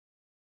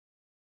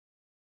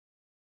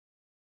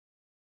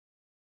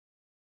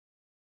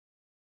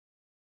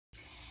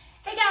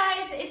Hey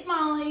guys, it's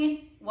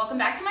Molly. Welcome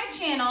back to my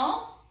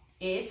channel.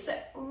 It's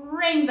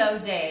Rainbow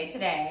Day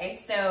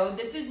today. So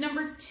this is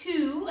number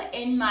 2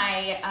 in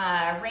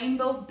my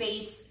Rainbow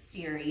Base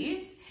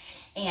series,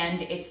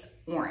 and it's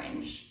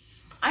orange.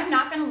 I'm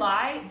not gonna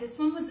lie, this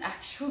one was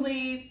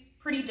actually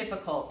pretty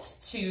difficult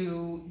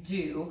to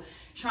do.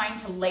 Trying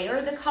to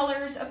layer the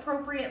colors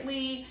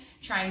appropriately,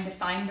 trying to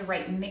find the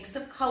right mix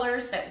of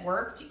colors that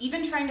worked,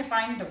 even trying to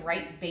find the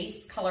right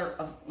base color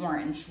of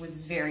orange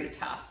was very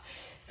tough.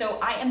 So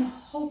I am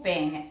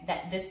hoping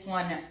that this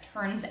one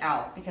turns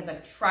out, because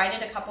I've tried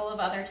it a couple of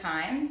other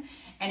times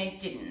and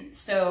it didn't.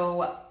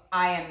 So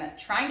I am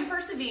trying to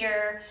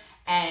persevere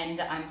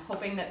and I'm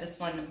hoping that this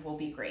one will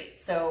be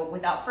great. So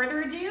without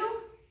further ado,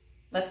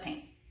 let's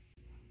paint.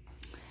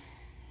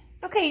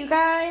 Okay, you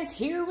guys,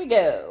 here we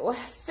go.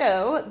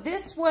 So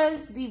this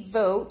was the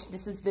vote.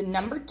 This is the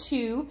number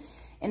 2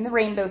 in the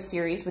Rainbow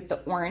series with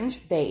the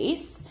orange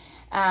base.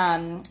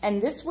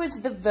 And this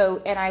was the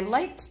vote, and I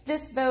liked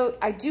this vote.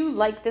 I do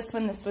like this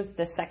one. This was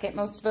the second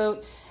most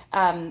vote.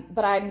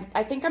 But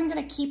I think I'm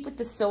gonna keep with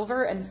the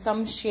silver and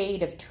some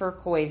shade of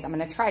turquoise. I'm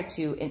gonna try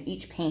to in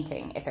each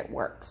painting if it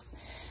works.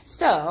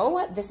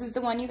 So this is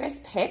the one you guys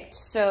picked.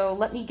 So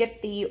let me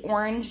get the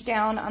orange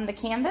down on the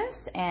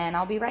canvas and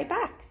I'll be right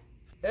back.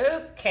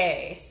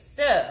 Okay,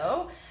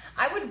 so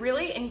I would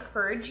really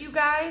encourage you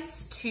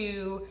guys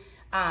to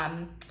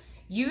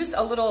use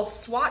a little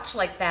swatch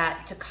like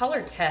that to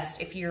color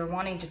test if you're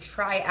wanting to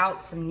try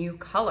out some new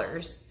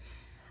colors.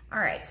 All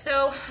right,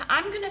 so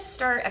I'm gonna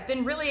start. I've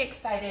been really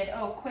excited.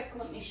 Oh, quick,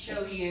 let me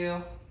show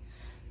you.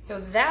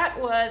 So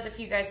that was, if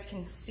you guys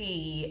can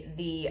see,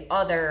 the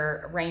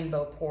other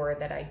rainbow pour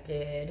that I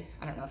did.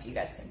 I don't know if you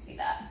guys can see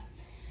that.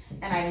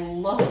 And I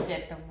loved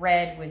it. The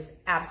red was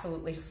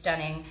absolutely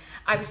stunning.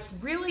 I was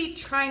really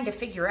trying to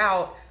figure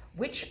out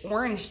which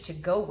orange to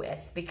go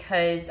with,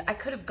 because I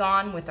could have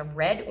gone with a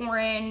red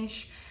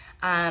orange.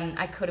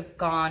 I could have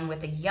gone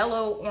with a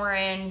yellow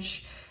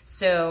orange.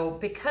 So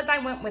because I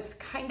went with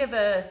kind of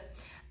a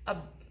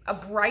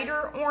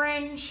brighter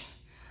orange,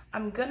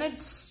 I'm gonna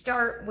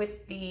start with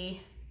I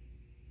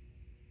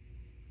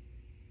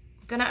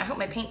hope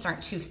my paints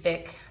aren't too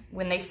thick.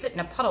 When they sit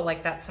in a puddle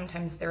like that,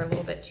 sometimes they're a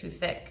little bit too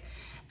thick.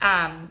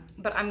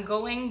 But I'm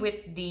going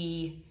with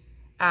the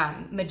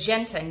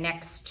magenta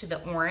next to the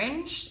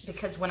orange,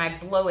 because when I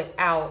blow it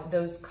out,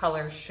 those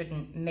colors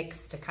shouldn't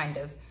mix to kind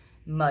of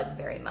mud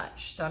very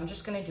much. So I'm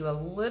just gonna do a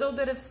little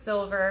bit of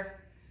silver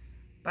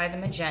by the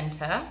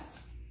magenta.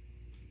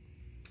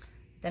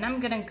 Then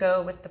I'm gonna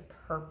go with the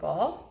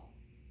purple.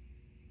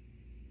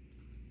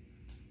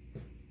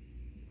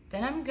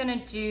 Then I'm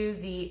gonna do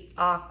the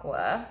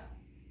aqua.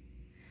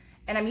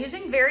 And I'm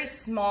using very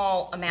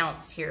small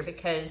amounts here,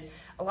 because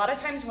a lot of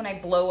times when I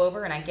blow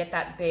over and I get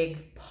that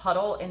big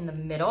puddle in the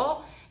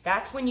middle,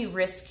 that's when you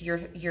risk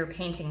your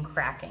painting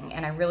cracking,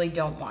 and I really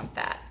don't want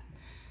that.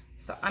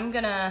 So I'm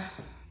gonna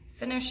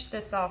finish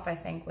this off, I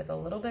think, with a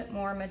little bit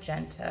more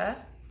magenta,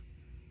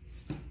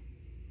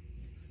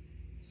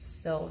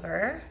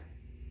 silver.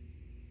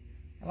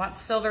 I want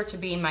silver to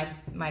be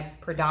my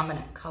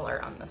predominant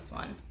color on this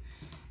one.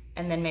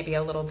 And then maybe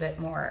a little bit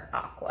more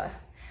aqua.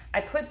 I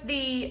put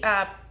the,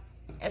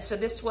 so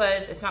this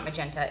was, it's not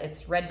magenta,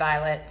 it's red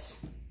violet,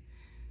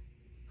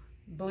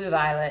 blue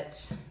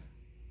violet.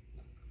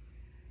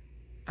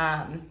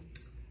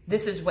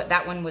 This is what,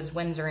 that one was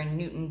Winsor and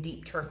Newton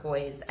deep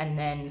turquoise, and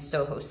then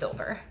Soho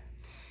silver.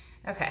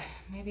 Okay,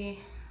 maybe,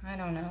 I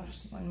don't know,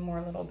 just one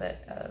more little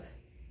bit of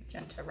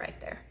magenta right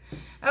there.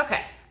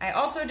 Okay, I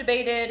also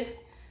debated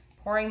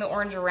pouring the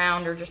orange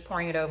around or just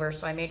pouring it over,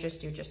 so I may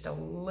just do just a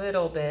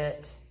little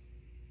bit,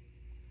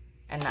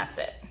 and that's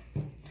it.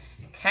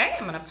 Okay,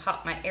 I'm gonna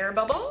pop my air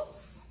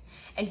bubbles.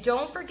 And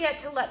don't forget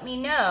to let me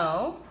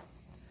know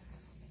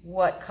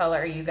what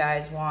color you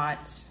guys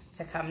want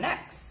to come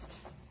next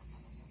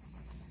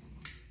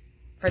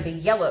for the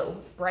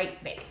yellow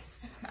bright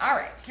base. All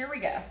right, here we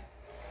go.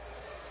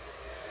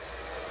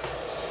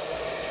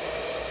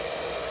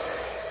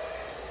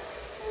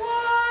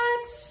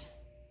 What?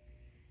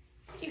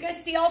 Do you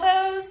guys see all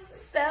those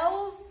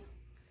cells?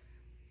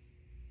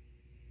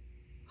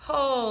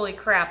 Holy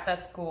crap,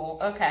 that's cool.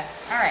 Okay,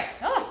 all right.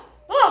 Oh.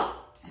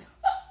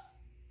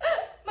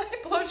 My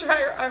blow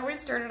dryer, I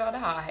always turn it on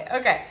high.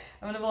 Okay,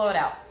 I'm gonna blow it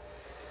out.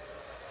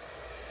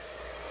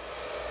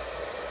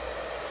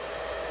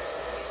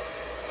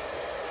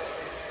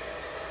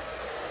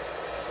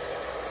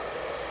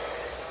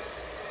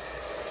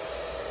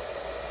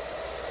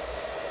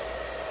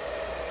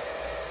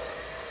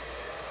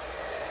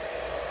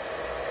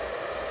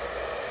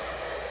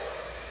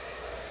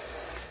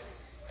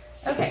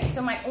 Okay,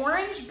 so my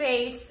orange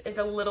base is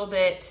a little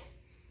bit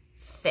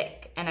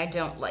thick, and I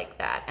don't like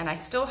that. And I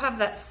still have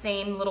that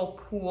same little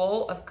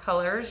pool of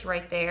colors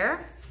right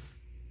there.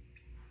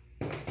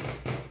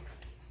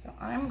 So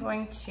I'm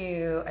going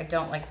to, I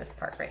don't like this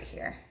part right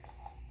here.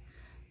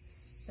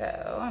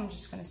 So I'm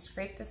just gonna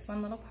scrape this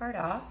one little part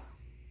off.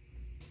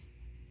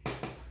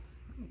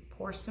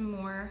 Pour some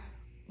more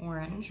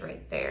orange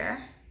right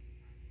there.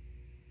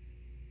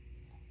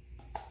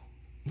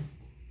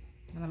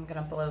 And I'm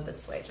gonna blow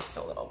this way just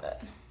a little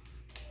bit.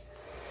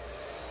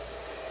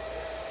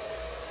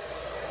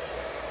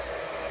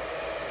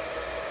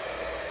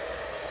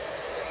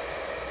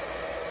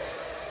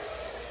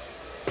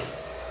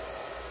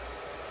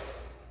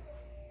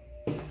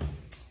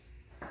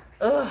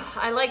 Ugh,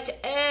 I liked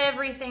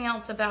everything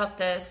else about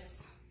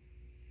this.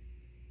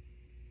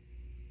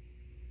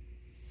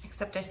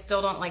 Except I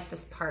still don't like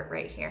this part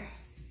right here.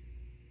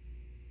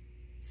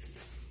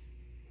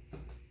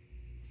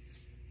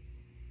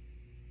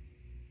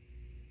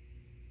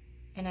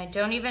 And I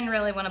don't even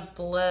really want to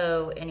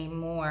blow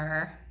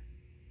anymore.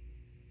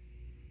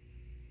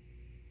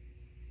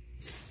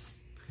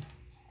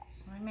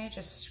 So I may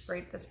just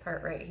scrape this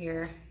part right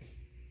here.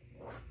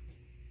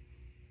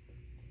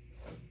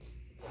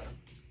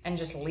 And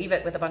just leave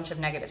it with a bunch of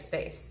negative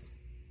space.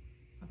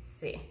 Let's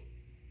see.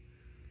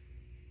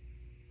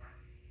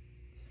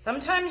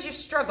 Sometimes you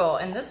struggle,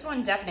 and this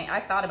one definitely,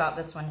 I thought about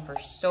this one for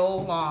so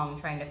long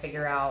trying to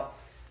figure out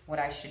what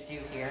I should do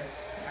here.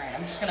 All right,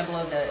 I'm just gonna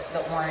blow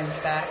the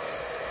orange back.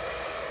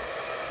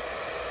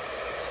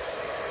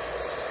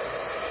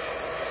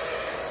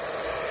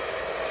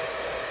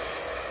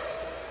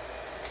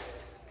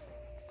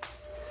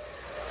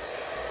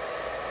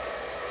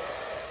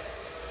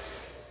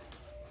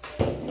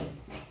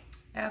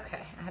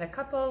 Okay, I had a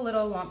couple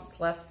little lumps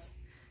left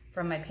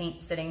from my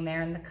paint sitting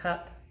there in the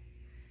cup.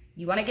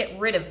 You want to get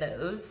rid of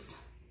those.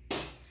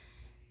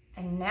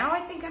 And now I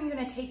think I'm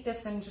going to take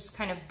this and just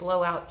kind of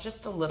blow out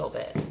just a little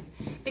bit.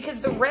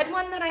 Because the red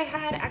one that I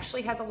had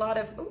actually has a lot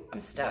of, oh,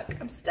 I'm stuck.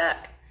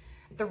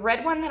 The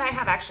red one that I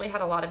have actually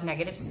had a lot of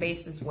negative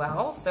space as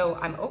well, so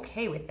I'm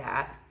okay with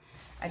that.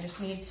 I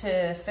just need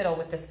to fiddle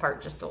with this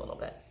part just a little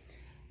bit.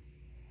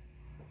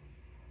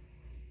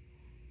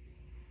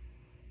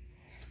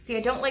 See, I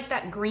don't like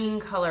that green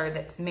color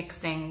that's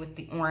mixing with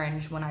the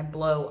orange when I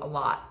blow a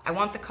lot. I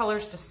want the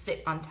colors to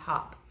sit on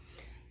top.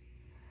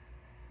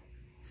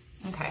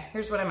 Okay,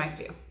 here's what I might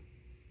do.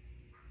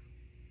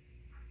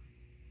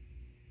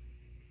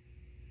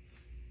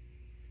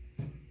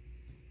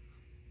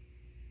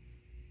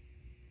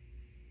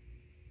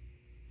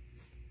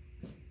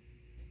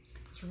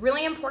 It's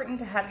really important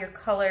to have your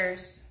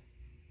colors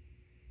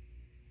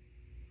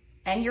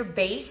and your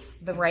base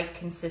the right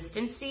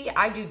consistency.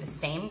 I do the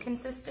same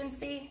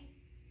consistency.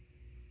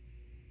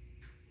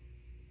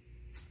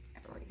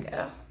 There we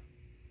go.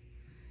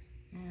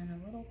 And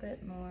a little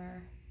bit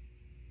more.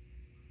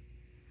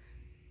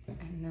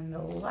 And then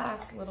the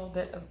last little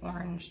bit of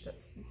orange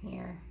that's in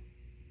here.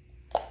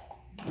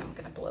 And I'm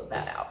gonna blow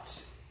that out.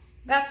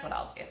 That's what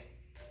I'll do.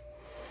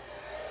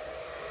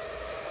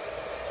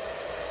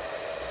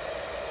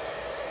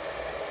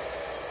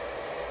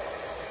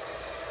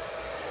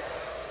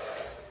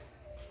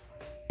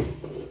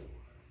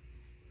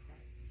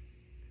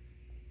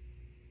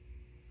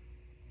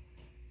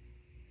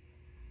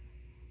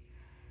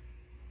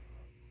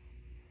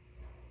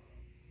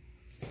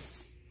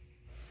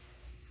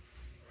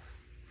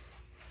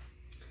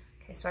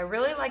 So I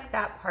really like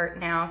that part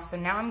now. So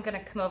now I'm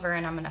gonna come over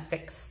and I'm gonna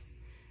fix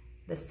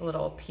this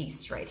little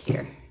piece right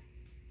here.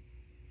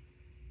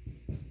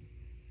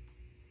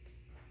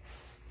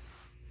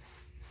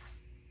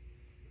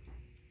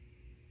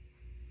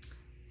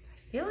 So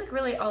I feel like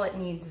really all it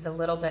needs is a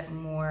little bit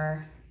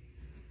more.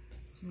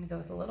 So I'm gonna go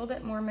with a little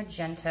bit more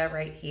magenta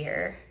right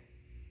here.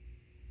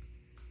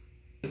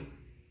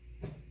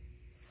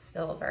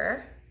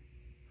 Silver.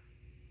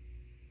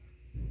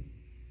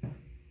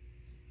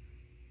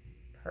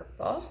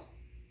 Purple,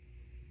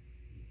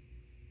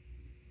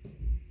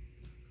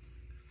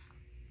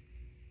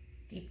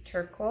 deep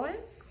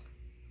turquoise,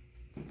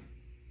 and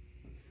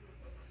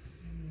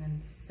then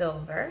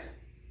silver.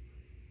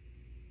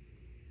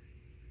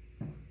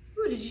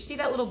 Ooh, did you see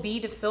that little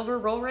bead of silver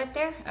roll right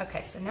there?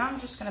 Okay, so now I'm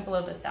just gonna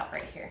blow this out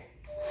right here.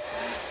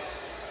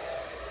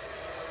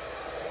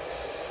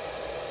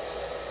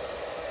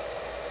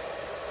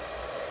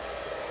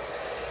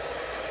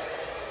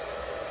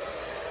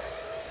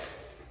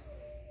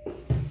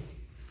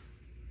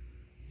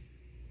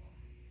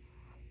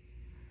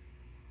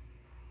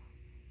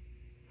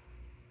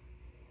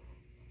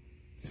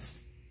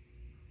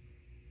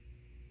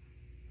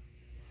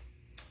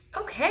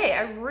 Okay,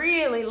 I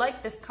really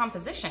like this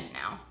composition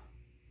now.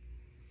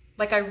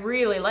 Like, I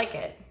really like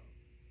it.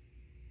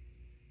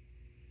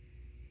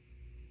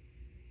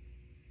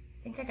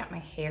 I think I got my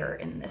hair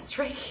in this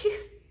right here.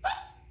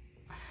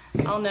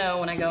 I'll know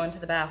when I go into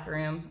the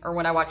bathroom or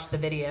when I watch the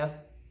video.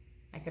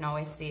 I can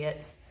always see it.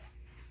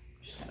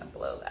 I'm just gonna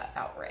blow that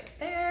out right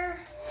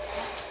there.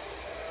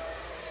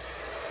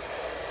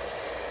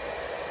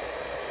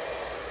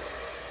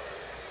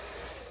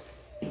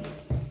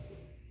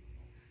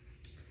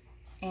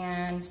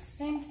 And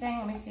same thing,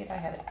 let me see if I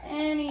have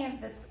any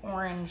of this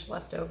orange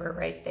left over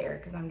right there,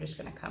 because I'm just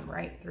gonna come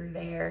right through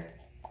there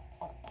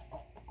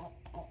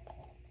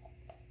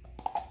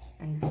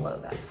and blow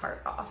that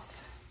part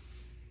off.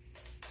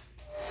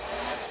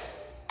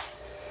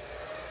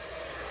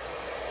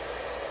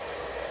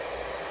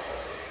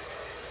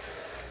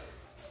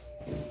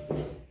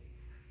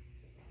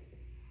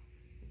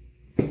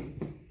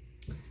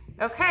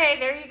 Okay,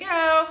 there you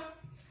go.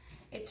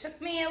 It took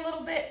me a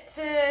little bit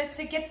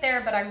to get there,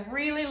 but I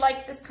really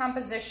like this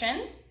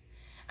composition.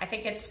 I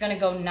think it's gonna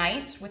go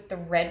nice with the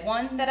red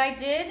one that I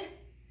did.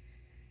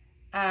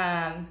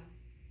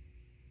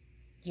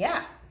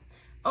 Yeah.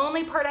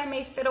 Only part I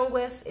may fiddle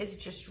with is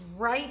just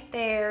right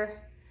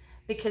there,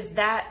 because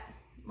that,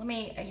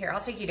 here, I'll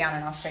take you down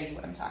and I'll show you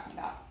what I'm talking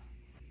about.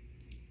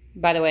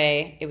 By the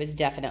way, it was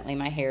definitely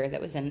my hair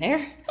that was in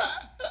there.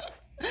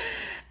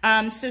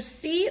 So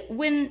see,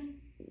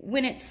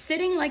 when it's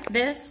sitting like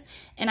this,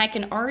 and I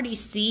can already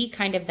see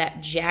kind of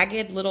that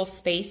jagged little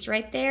space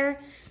right there,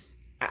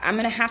 I'm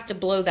gonna have to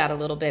blow that a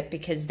little bit,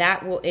 because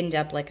that will end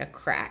up like a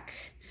crack,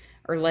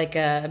 or like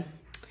a,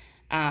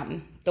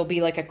 there'll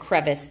be like a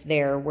crevice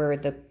there where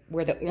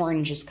the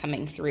orange is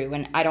coming through,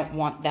 and I don't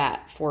want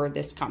that for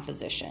this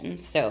composition.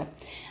 So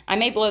I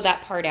may blow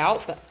that part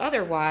out, but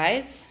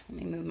otherwise,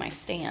 let me move my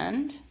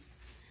stand.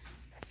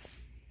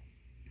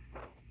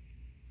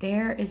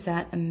 There is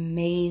that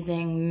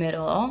amazing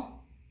middle.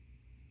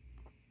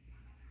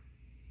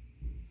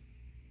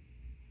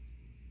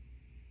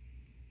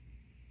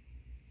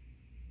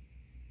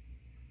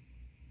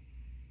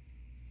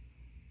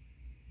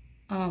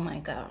 Oh my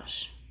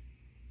gosh.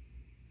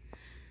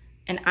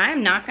 And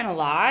I'm not gonna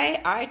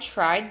lie, I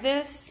tried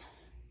this,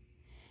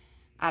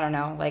 I don't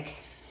know, like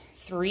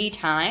 3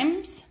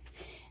 times,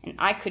 and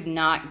I could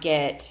not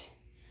get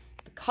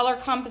the color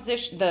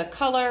composition, the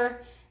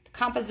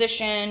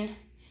composition,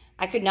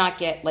 I could not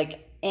get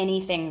like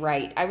anything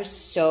right. I was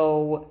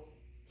so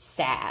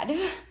sad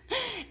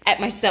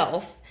at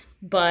myself,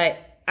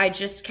 but I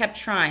just kept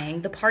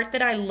trying. The part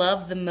that I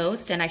love the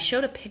most, and I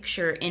showed a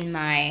picture in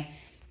my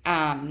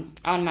on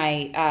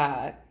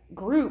my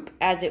group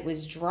as it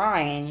was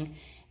drying,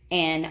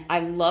 and I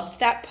loved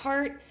that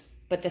part,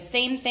 but the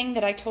same thing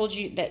that I told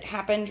you that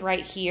happened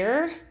right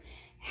here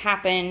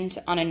happened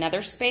on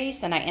another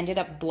space, and I ended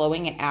up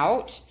blowing it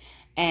out,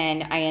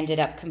 and I ended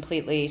up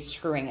completely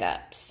screwing it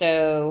up.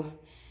 So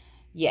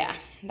yeah,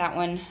 that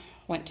one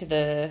went to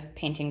the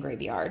painting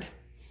graveyard.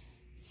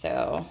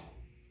 So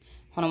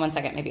hold on one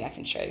second, maybe I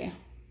can show you.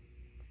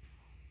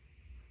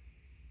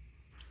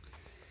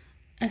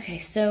 Okay,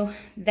 so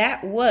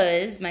that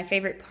was my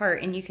favorite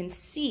part, and you can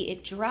see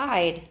it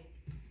dried.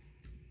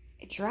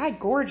 It dried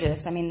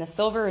gorgeous. I mean, the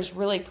silver is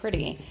really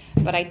pretty,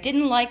 but I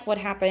didn't like what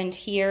happened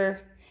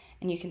here,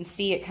 and you can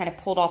see it kind of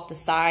pulled off the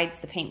sides.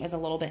 The paint was a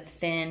little bit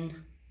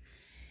thin,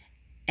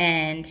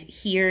 and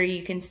here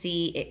you can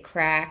see it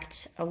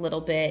cracked a little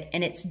bit,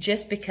 and it's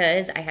just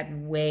because I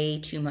had way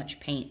too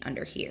much paint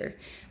under here.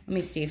 Let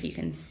me see if you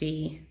can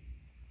see.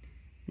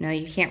 No,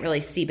 you can't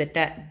really see, but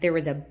there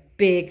was a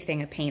big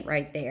thing of paint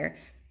right there.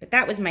 But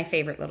that was my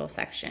favorite little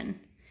section.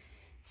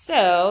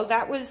 So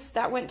that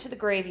went to the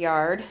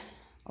graveyard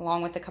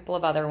along with a couple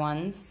of other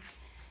ones.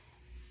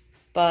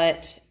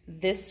 But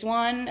this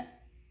one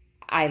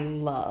I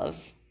love.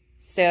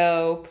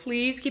 So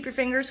please keep your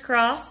fingers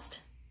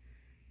crossed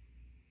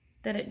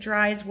that it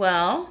dries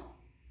well.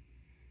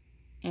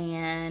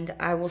 And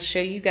I will show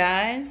you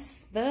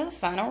guys the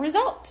final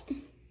result.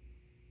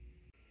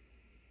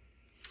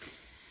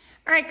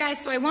 All right, guys,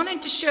 so I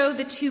wanted to show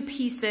the 2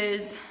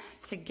 pieces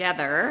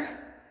together.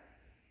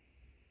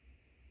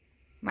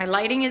 My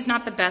lighting is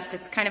not the best.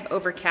 It's kind of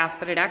overcast,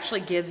 but it actually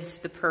gives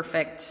the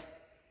perfect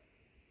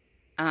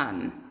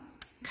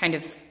kind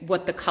of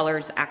what the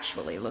colors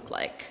actually look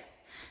like.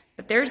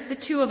 But there's the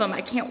 2 of them.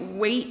 I can't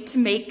wait to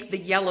make the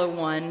yellow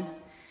one,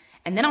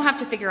 and then I'll have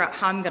to figure out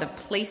how I'm gonna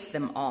place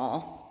them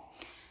all.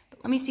 But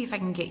let me see if I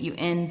can get you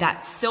in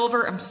that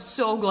silver. I'm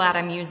so glad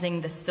I'm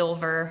using the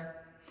silver.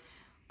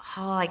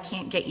 Oh, I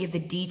can't get you the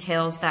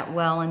details that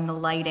well in the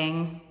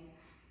lighting.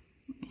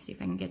 Let me see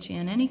if I can get you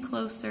in any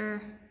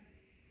closer.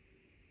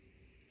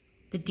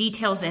 The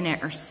details in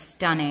it are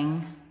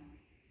stunning.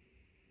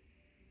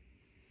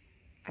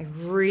 I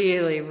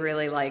really,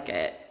 really like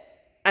it.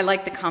 I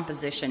like the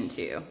composition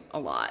too, a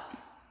lot.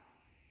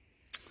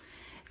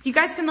 So you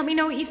guys can let me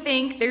know what you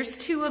think. There's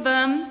 2 of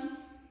them.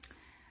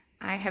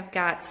 I have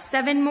got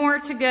 7 more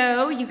to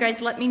go. You guys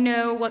let me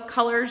know what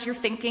colors you're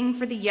thinking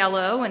for the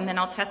yellow, and then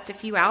I'll test a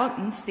few out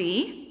and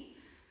see.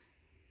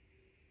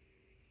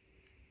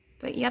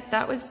 But yep,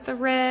 that was the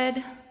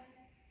red.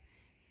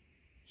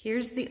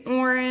 Here's the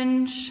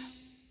orange.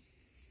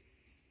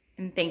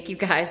 And thank you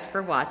guys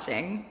for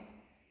watching.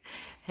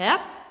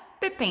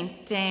 Happy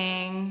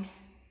painting.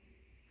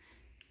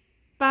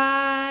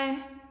 Bye.